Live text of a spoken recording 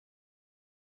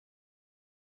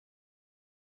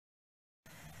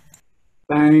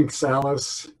Thanks,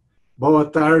 Alice.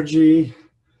 Boa tarde.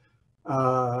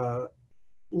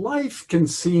 Life can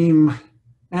seem,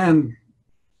 and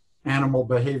animal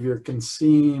behavior can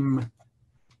seem,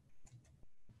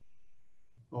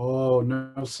 oh,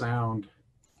 no sound.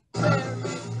 But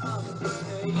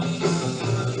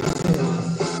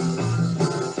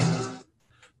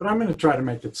I'm going to try to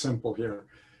make it simple here.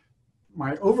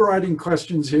 My overriding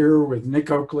questions here with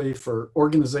Nick Oakley for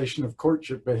organization of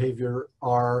courtship behavior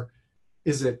are,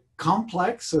 is it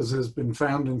complex, as has been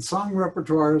found in song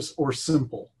repertoires, or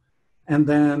simple? And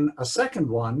then a second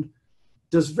one,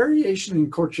 does variation in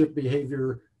courtship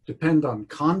behavior depend on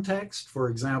context? For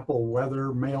example,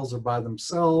 whether males are by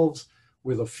themselves,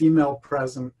 with a female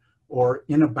present, or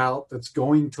in a bout that's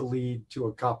going to lead to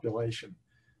a copulation?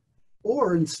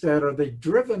 Or instead, are they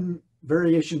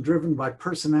variation driven by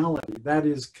personality? That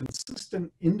is,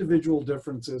 consistent individual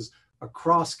differences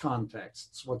across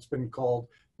contexts, what's been called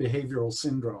behavioral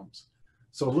syndromes.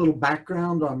 So a little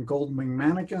background on golden-winged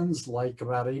manakins, like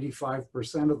about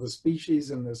 85% of the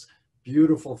species in this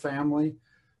beautiful family.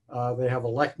 They have a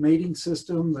lek mating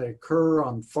system. They occur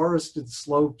on forested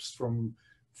slopes from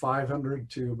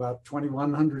 500 to about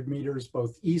 2,100 meters,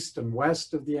 both east and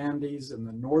west of the Andes in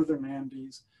the northern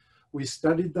Andes. We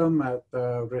studied them at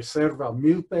the Reserva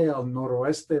Milpe al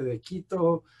noroeste de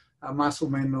Quito, a más o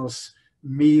menos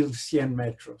 1,100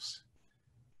 metros.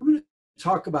 I'm going to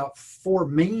talk about four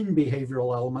main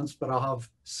behavioral elements, but I'll have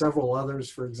several others,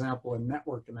 for example, in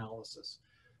network analysis.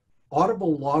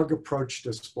 Audible log approach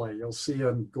display. You'll see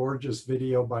a gorgeous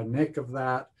video by Nick of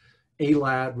that.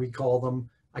 ALAD, we call them.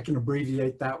 I can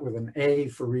abbreviate that with an A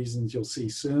for reasons you'll see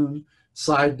soon.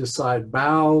 Side-to-side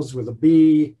bows with a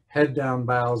B, head-down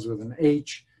bows with an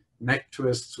H, neck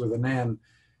twists with an N.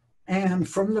 And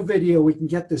from the video, we can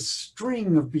get this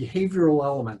string of behavioral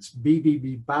elements: B, B,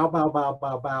 B, bow, bow, bow,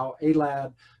 bow, bow,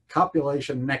 ALAD,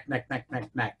 copulation, neck, neck, neck, neck,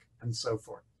 neck, and so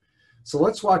forth. So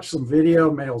let's watch some video.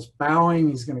 Male's bowing.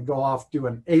 He's going to go off, do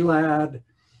an ALAD,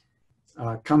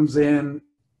 comes in,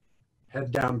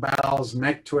 head down bows,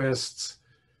 neck twists.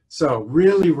 So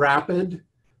really rapid,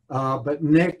 but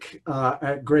Nick,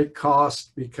 at great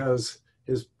cost, because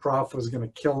his prof was going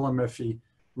to kill him if he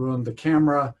ruined the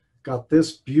camera, got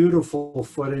this beautiful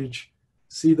footage.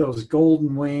 See those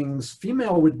golden wings.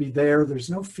 Female would be there.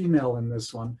 There's no female in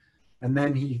this one. And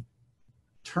then he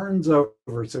turns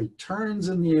over. So he turns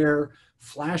in the air,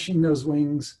 flashing those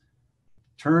wings,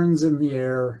 turns in the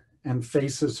air, and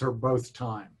faces her both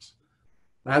times.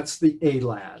 That's the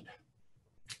ALAD.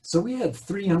 So we had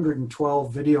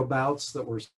 312 video bouts that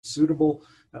were suitable,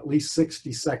 at least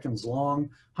 60 seconds long,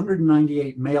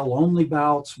 198 male-only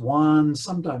bouts, one,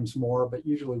 sometimes more, but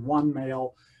usually one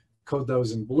male, code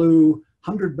those in blue,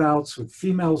 100 bouts with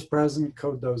females present,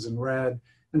 code those in red,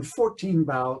 and 14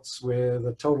 bouts with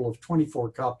a total of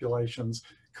 24 copulations,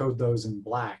 code those in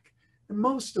black. And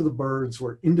most of the birds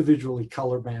were individually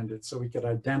color banded, so we could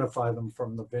identify them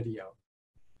from the video.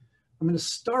 I'm going to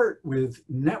start with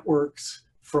networks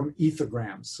from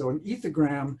ethograms. So an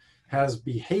ethogram has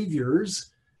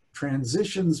behaviors,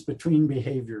 transitions between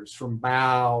behaviors, from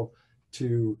bow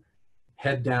to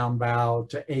head down bow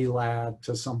to ALAD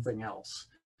to something else.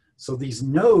 So these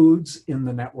nodes in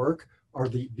the network are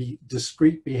the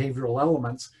discrete behavioral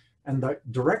elements, and the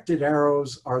directed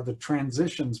arrows are the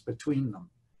transitions between them.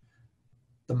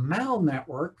 The MAL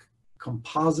network,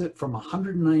 composite from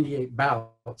 198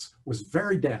 bouts, was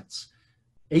very dense.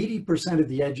 80% of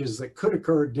the edges that could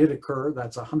occur did occur.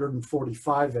 That's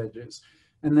 145 edges.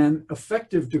 And then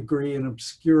effective degree, an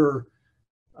obscure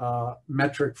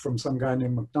metric from some guy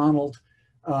named McDonald.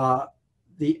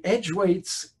 The edge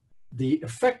weights, the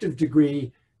effective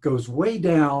degree goes way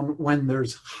down when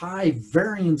there's high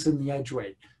variance in the edge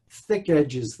weight, thick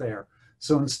edges there.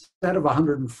 So instead of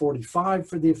 145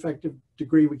 for the effective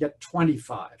degree, we get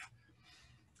 25.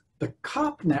 The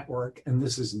COP network, and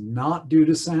this is not due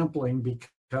to sampling,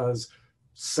 because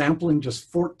sampling just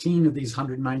 14 of these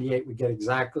 198, we get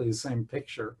exactly the same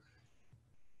picture.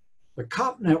 The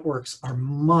COP networks are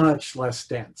much less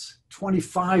dense.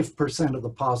 25% of the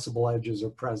possible edges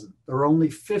are present. There are only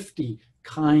 50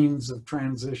 kinds of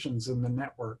transitions in the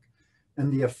network.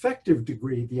 And the effective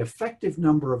degree, the effective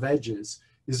number of edges,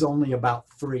 is only about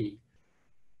 3.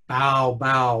 Bow,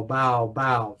 bow, bow,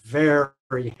 bow,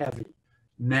 very heavy.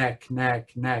 Neck,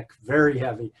 neck, neck, very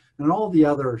heavy. And all the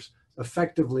others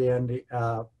effectively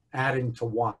adding to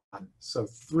 1. So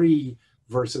 3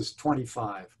 versus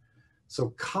 25.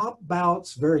 So COP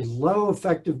bouts, very low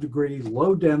effective degree,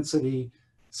 low density,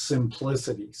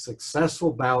 simplicity.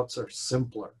 Successful bouts are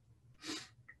simpler.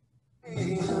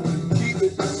 Keep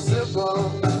it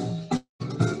simple.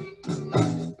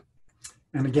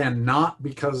 And again, not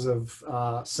because of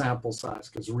sample size,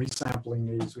 because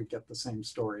resampling these, we get the same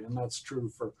story. And that's true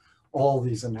for all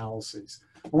these analyses.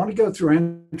 I want to go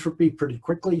through entropy pretty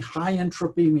quickly. High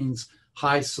entropy means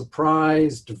high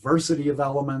surprise, diversity of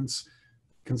elements,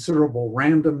 considerable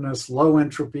randomness. Low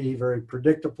entropy, very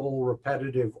predictable,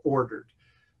 repetitive, ordered.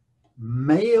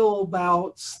 Male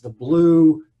bouts, the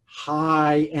blue,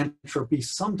 high entropy,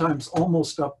 sometimes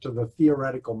almost up to the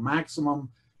theoretical maximum.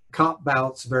 Cop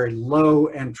bouts, very low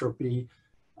entropy,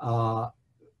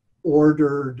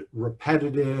 ordered,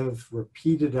 repetitive,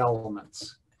 repeated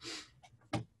elements.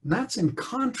 And that's in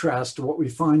contrast to what we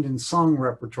find in song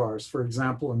repertoires, for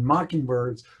example, in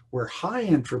mockingbirds, where high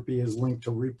entropy is linked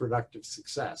to reproductive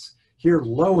success. Here,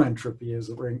 low entropy is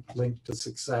linked to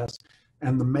success,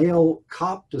 and the male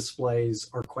cop displays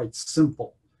are quite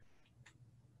simple.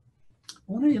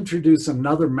 I want to introduce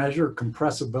another measure,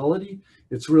 compressibility.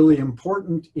 It's really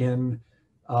important in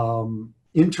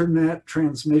internet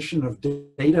transmission of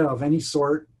data of any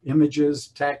sort, images,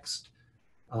 text,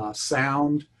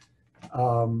 sound,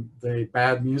 the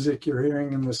bad music you're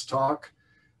hearing in this talk.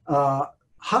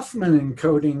 Huffman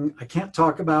encoding, I can't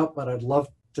talk about, but I'd love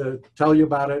to tell you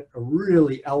about it. A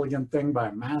really elegant thing by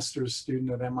a master's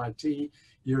student at MIT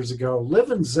years ago.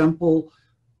 Liv and Zempel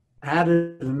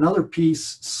added another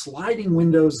piece, sliding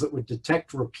windows that would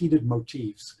detect repeated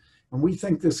motifs. And we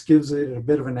think this gives it a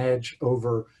bit of an edge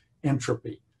over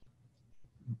entropy.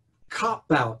 Cop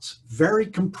bouts, very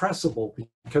compressible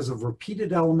because of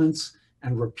repeated elements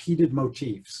and repeated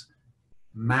motifs.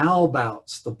 Mal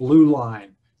bouts, the blue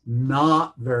line,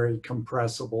 not very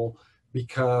compressible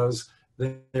because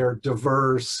they're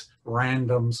diverse,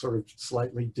 random, sort of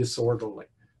slightly disorderly.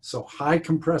 So high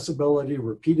compressibility,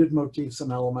 repeated motifs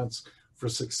and elements for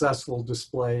successful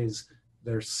displays,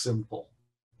 they're simple.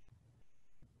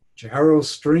 Jarrow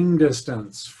string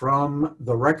distance from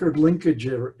the record linkage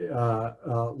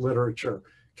literature.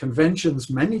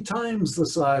 Conventions many times the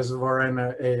size of our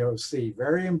AOC,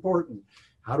 very important.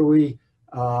 How do we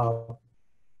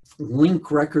link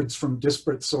records from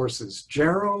disparate sources?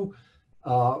 Jarrow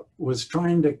was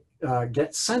trying to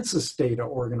get census data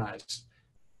organized.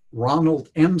 Ronald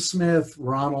M. Smith,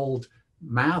 Ronald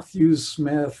Matthews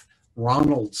Smith,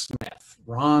 Ronald Smith,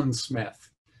 Ron Smith.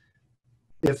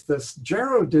 If the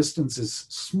Jarrow distance is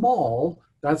small,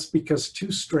 that's because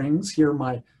two strings, here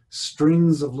my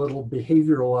strings of little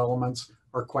behavioral elements,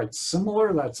 are quite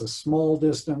similar. That's a small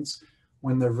distance.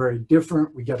 When they're very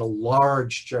different, we get a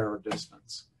large Jarrow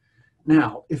distance.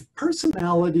 Now, if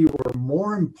personality were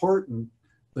more important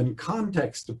than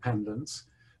context dependence,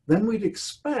 then we'd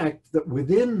expect that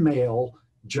within male,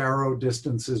 Jarrow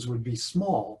distances would be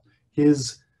small.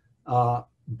 His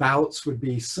bouts would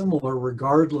be similar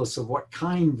regardless of what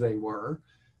kind they were,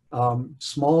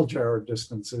 small Jarrow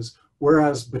distances,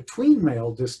 whereas between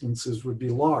male distances would be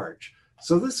large.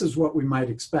 So this is what we might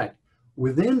expect.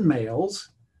 Within males,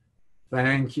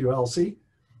 thank you, Elsie,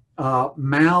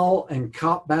 mal and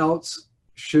cop bouts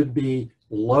should be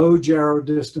low Jarrow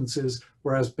distances,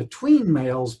 whereas between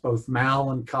males, both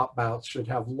mal and cop bouts should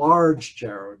have large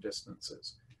Jarrow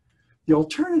distances. The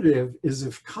alternative is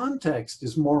if context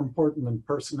is more important than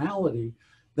personality,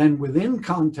 then within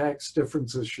context,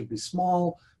 differences should be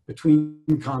small, between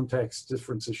context,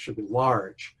 differences should be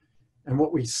large. And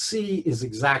what we see is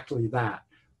exactly that.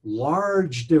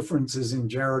 Large differences in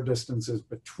Jarrow distances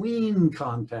between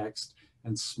context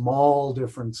and small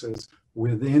differences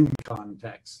within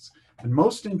contexts. And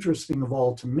most interesting of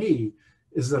all to me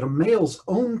is that a male's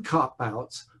own cop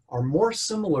bouts are more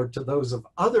similar to those of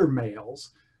other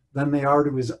males than they are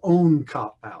to his own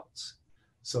cop bouts.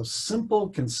 So simple,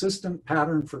 consistent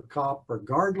pattern for cop,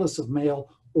 regardless of male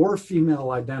or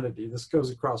female identity. This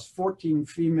goes across 14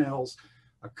 females.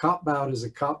 A cop bout is a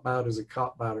cop bout is a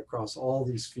cop bout across all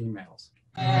these females.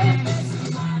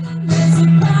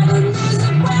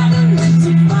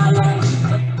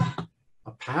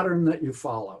 A pattern that you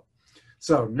follow.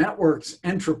 So networks,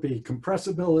 entropy,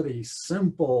 compressibility,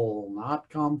 simple, not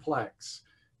complex.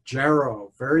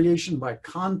 Jarrow, variation by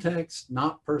context,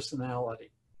 not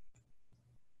personality.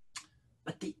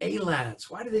 But the ALADs,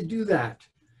 why do they do that?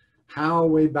 Howe,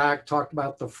 way back, talked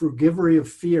about the frugivory of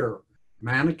fear.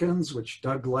 Mannequins, which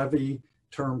Doug Levy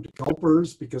termed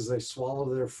gulpers because they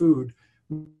swallow their food,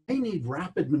 may need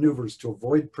rapid maneuvers to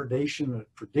avoid predation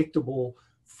at predictable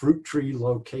fruit tree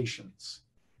locations.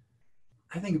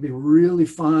 I think it'd be really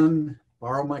fun,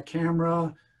 borrow my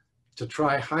camera, to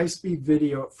try high-speed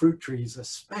video at fruit trees,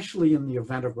 especially in the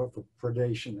event of a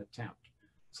predation attempt.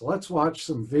 So let's watch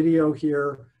some video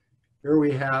here. Here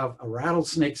we have a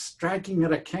rattlesnake striking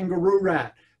at a kangaroo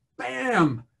rat.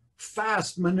 Bam!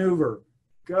 Fast maneuver.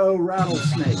 Go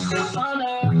rattlesnake.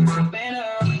 Harder, better,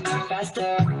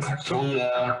 faster,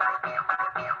 stronger.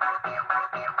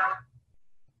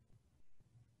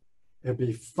 It'd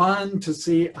be fun to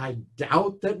see. I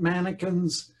doubt that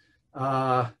manakins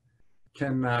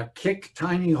can kick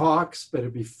tiny hawks, but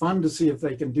it'd be fun to see if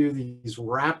they can do these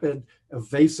rapid,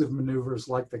 evasive maneuvers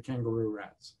like the kangaroo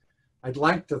rats. I'd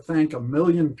like to thank 1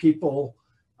 million people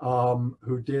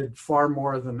who did far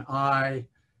more than I,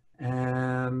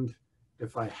 and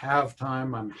if I have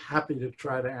time, I'm happy to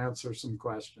try to answer some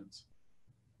questions.